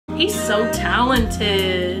He's so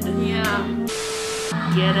talented. Yeah.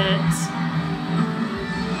 Get it.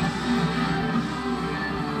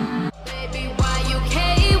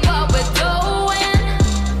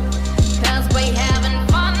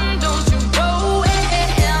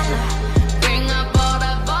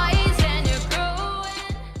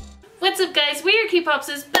 What's up guys, we are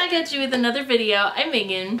TPOPSIS back at you with another video. I'm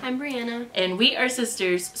Megan. I'm Brianna. And we are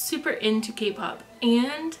sisters super into K-pop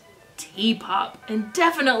and T-pop and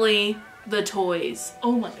definitely the toys.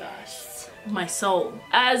 Oh my gosh, my soul.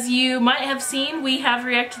 As you might have seen, we have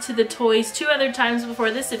reacted to the toys 2 other times before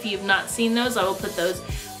this. If you've not seen those, I will put those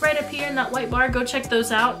right up here in that white bar. Go check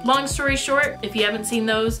those out. Long story short, if you haven't seen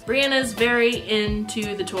those, Brianna is very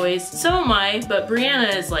into the toys. So am I, but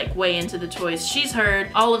Brianna is like way into the toys. She's heard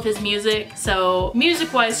all of his music, so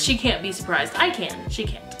music-wise, she can't be surprised. I can, she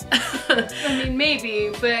can't. I mean, maybe,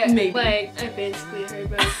 but maybe. Like, I basically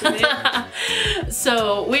heard most of it.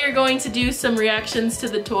 So we are going to do some reactions to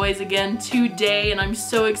the toys again today, and I'm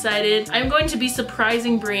so excited. I'm going to be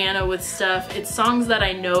surprising Brianna with stuff. It's songs that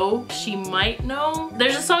I know she might know.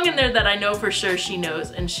 There's a song in there that I know for sure she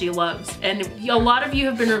knows and she loves, and a lot of you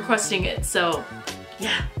have been requesting it, so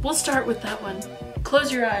yeah, we'll start with that one.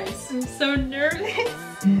 Close your eyes. I'm so nervous.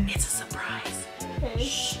 It's a surprise. Okay.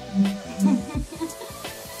 Shh.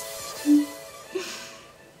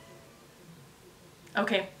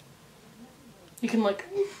 Okay. You can look.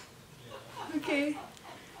 Okay.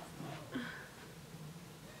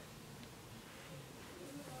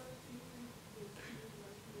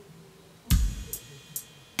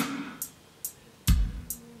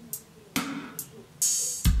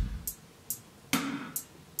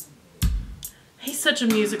 He's such a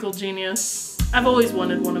musical genius. I've always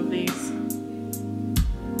wanted one of these.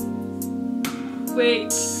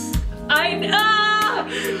 Wait.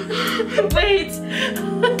 Wait.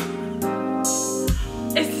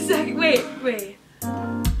 It's the second. Wait.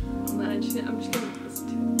 I'm just gonna listen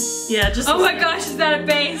to it. Yeah, just. Oh my gosh, is that a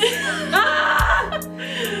bass? Ah!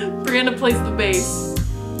 Brianna plays the bass.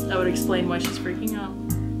 That would explain why she's freaking out.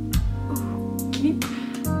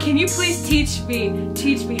 Can you please teach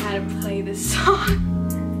me how to play this song?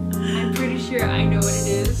 I'm pretty sure I know what it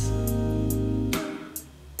is.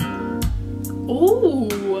 Ooh.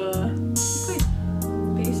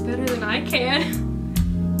 He plays bass better than I can.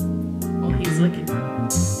 Well, he's looking.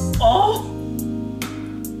 Oh!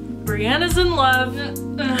 Brianna's in love.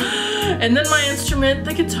 And then my instrument,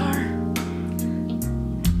 the guitar.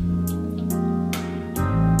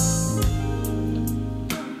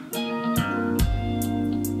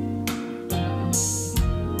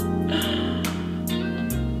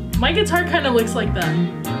 My guitar kind of looks like that.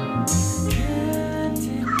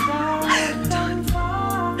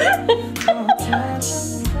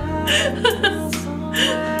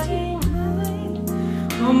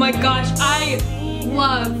 Oh my gosh, I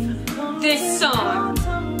love this song.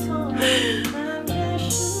 Oh,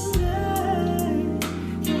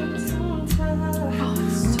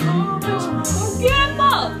 it's so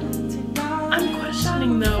beautiful. I'm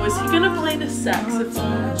questioning though, is he gonna play the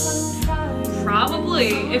saxophone? Probably.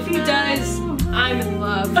 If he does, I'm in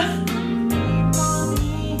love.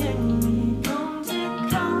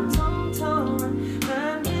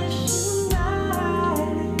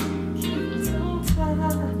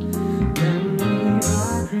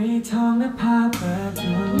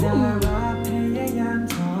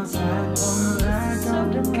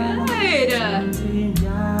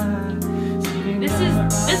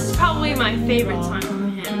 This is probably my favorite song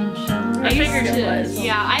from him. I figured it was.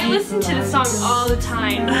 Yeah, I listen to this song all the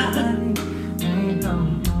time.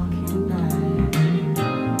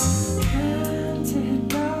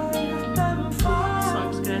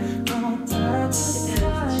 Song's good.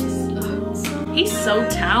 He's so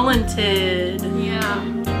talented. Yeah.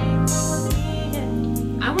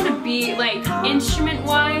 I want to be like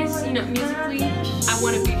instrument-wise, you know, musically. I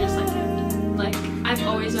want to be just like him. Like I've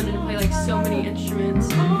always wanted to play like so many instruments.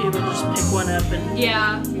 Be able to just pick one up and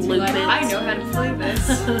loop like, it. I know how to play this.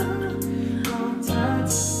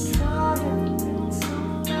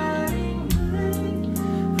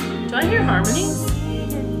 Do I hear harmonies?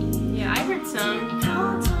 Yeah, I heard some.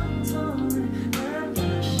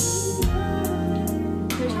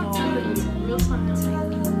 There's not some that the real song is like.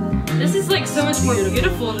 This is like so much more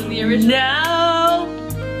beautiful than the original. No!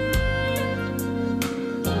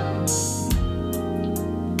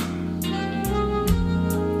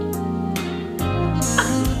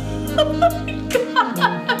 Oh my gosh!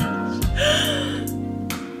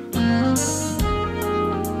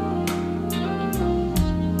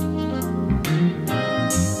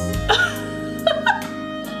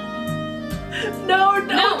 No,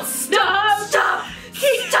 stop! Stop!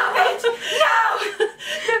 Stop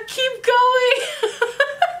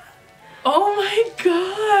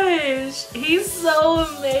so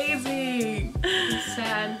amazing. It's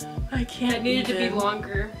sad. I can't. That needed to be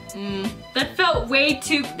longer. Mm. That felt way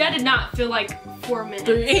too. That did not feel like 4 minutes.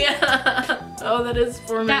 Yeah. Oh, that is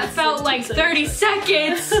 4 minutes. That felt like 30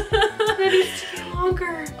 seconds. That needs to be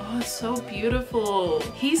longer. Oh, it's so beautiful.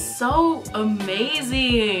 He's so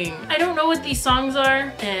amazing. I don't know what these songs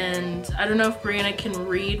are, and I don't know if Brianna can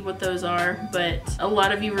read what those are, but a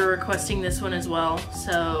lot of you were requesting this one as well.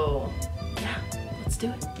 So yeah, let's do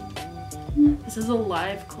it. This is a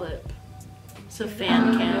live clip. It's a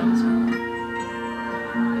fan cam.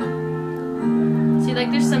 See, like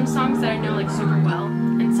there's some songs that I know like super well,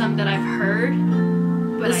 and some that I've heard.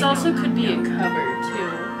 But This also could be a cover too.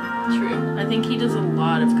 True. I think he does a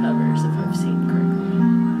lot of covers if I've seen correctly.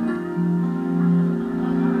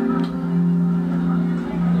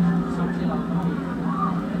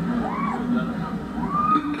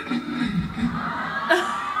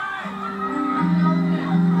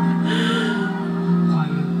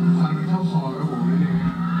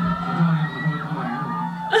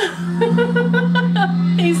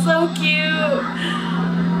 He's so cute.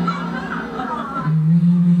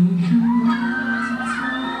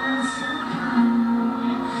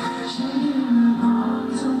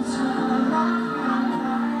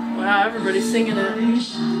 Wow, everybody's singing it.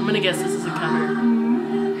 I'm gonna guess this is a cover.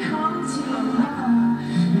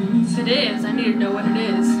 If it is, I need to know what it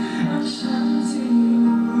is.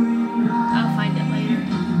 I'll find it later.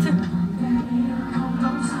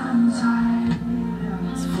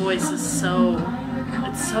 His voice is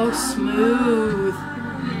it's so smooth.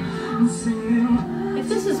 If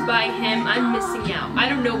this is by him, I'm missing out. I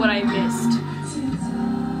don't know what I missed.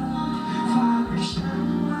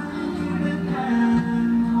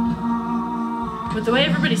 With the way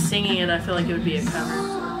everybody's singing it, I feel like it would be a cover.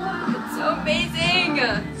 It's so amazing! I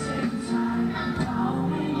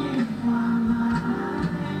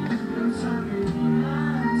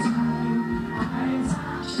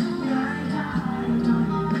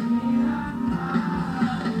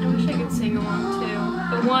wish I could sing along too.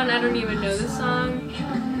 But one, I don't even know the song.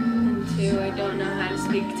 And two, I don't know how to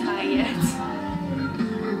speak Thai yet.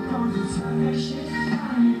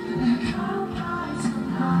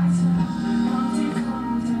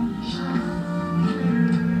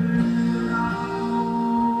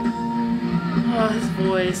 Oh, his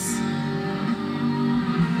voice.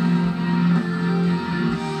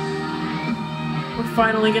 We're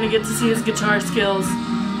finally gonna get to see his guitar skills. I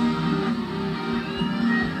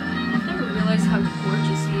never realized how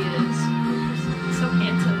gorgeous he is. He's so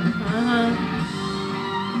handsome.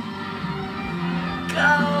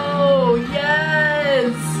 Go!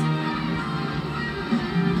 Yes!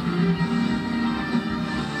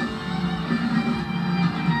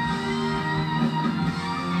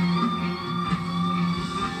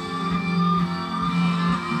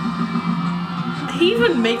 He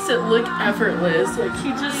even makes it look effortless. Like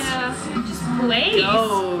he just plays.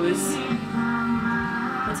 goes.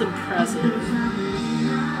 That's impressive.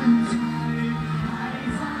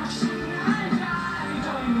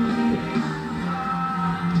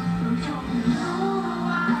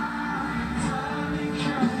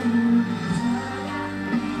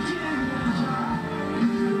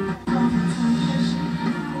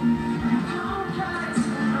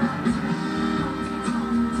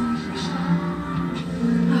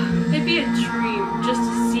 It'd be a dream just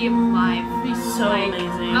to see him live. It'd be so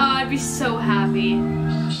amazing. Oh, I'd be so happy.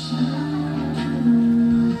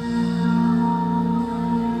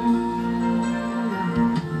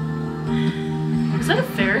 Is that a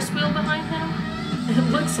Ferris wheel behind him?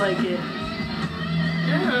 It looks like it.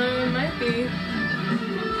 Yeah, it might be.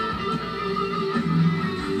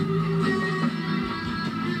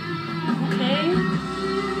 Okay.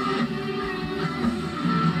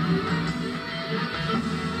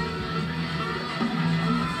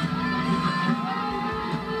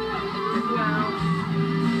 Wow.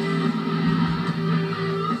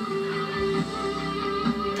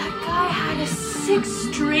 That guy had a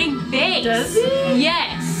 6-string bass. Does he?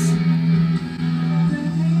 Yes.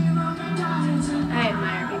 I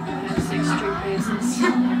admire people who have 6-string basses.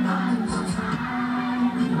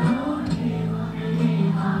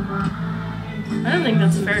 I don't think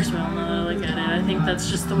that's a Ferris wheel now that I look at it. I think that's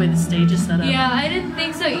just the way the stage is set up. Yeah, I didn't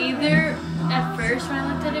think so either at first when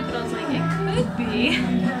I looked at it, but I was like, it could be.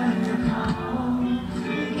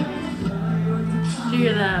 Did you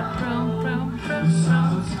hear that? Bro, bro, bro, bro.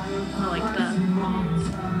 I like that.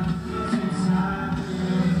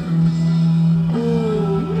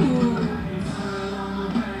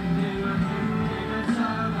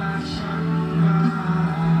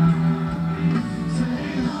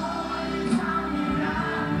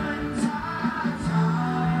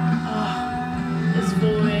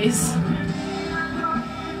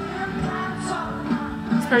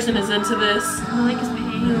 person is into this. I like his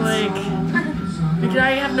pants. Like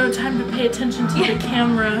I have no time to pay attention to the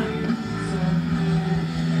camera.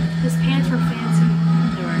 His pants were fancy.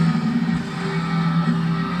 They were.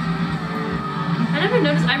 I never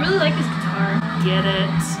noticed. I really like his guitar. Get it.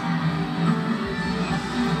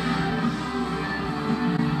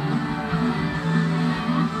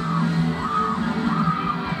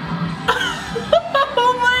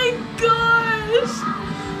 Oh my gosh!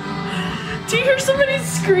 Do you hear somebody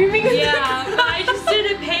screaming? Yeah, but I just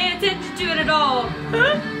didn't pay attention to it at all.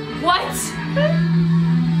 What?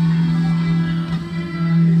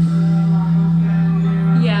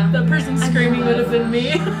 Yeah. That person screaming would have been me.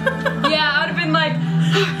 Yeah, I would have been like,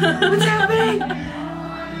 what's happening?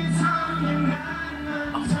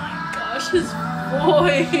 Oh my gosh, his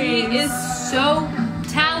voice. He is so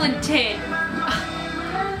talented.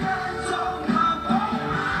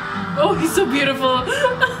 Oh, he's so beautiful.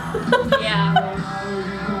 Yeah.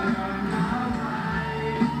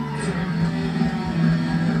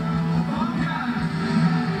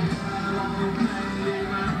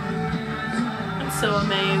 I'm so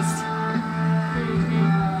amazed.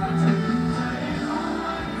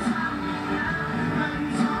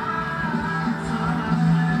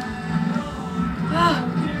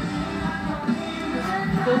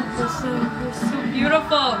 They're so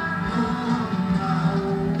beautiful.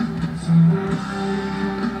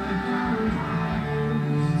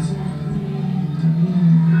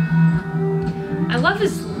 I love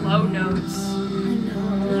his low notes. I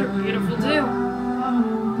know. Those are beautiful too.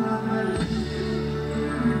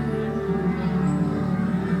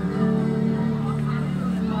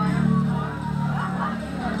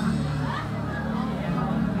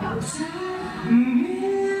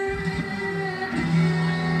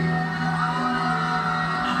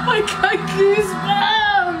 I got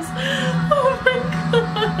goosebumps! Oh my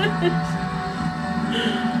gosh!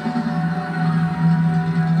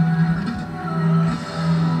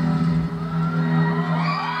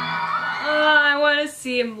 I want to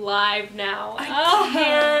see him live now. I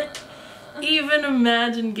can't even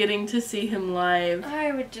imagine getting to see him live.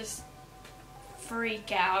 I would just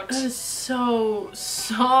freak out. That is so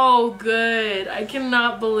good. I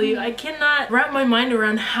cannot wrap my mind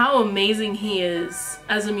around how amazing he is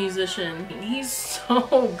as a musician. He's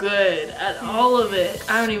so good at all of it.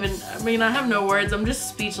 I have no words. I'm just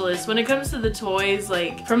speechless. When it comes to the toys,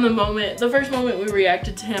 like from the first moment we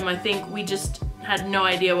reacted to him, I think we just had no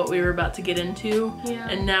idea what we were about to get into. Yeah.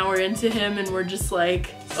 And now we're into him and we're just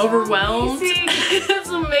like overwhelmed. It's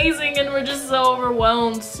amazing and we're just so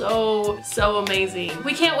overwhelmed. So amazing.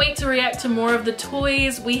 We can't wait to react to more of the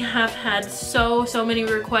toys. We have had so many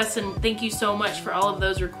requests and thank you so much for all of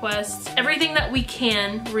those requests. Everything that we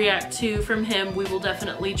can react to from him, we will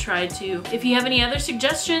definitely try to. If you have any other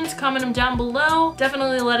suggestions, comment them down below.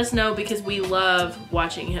 Definitely let us know because we love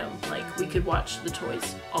watching him. Like we could watch the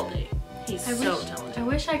toys all day. He's so talented. I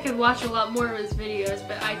wish I could watch a lot more of his videos,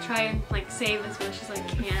 but I try and like save as much as I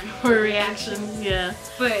can for reactions, yeah.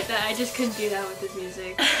 But I just couldn't do that with his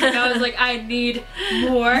music. Like, I was like, I need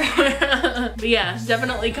more. But yeah,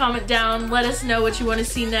 definitely comment down. Let us know what you want to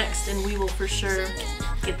see next, and we will for sure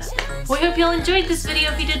get that done. We hope y'all enjoyed this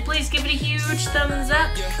video. If you did, please give it a huge thumbs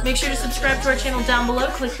up. Make sure to subscribe to our channel down below.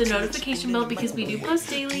 Click the notification bell because we do post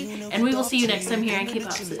daily. And we will see you next time here on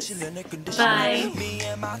TPOPSIS. Bye.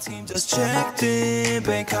 Just checked in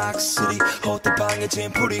Bangkok City 호텔 방에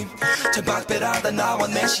짐풀이 창밖배라다 나와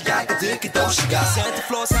내 시야가 듣기 도시가 Santa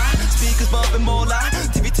Claus high speakers bumping M.O.L.A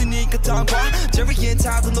TV 트니까 tongue Jerry and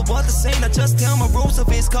Todd don't know what to say. I just tell my rules of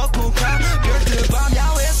his cocoon crowd 별들 밤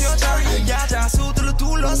야외에서 여자 야자 수들로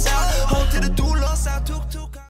둘러싸 호텔을 둘러싸 툭툭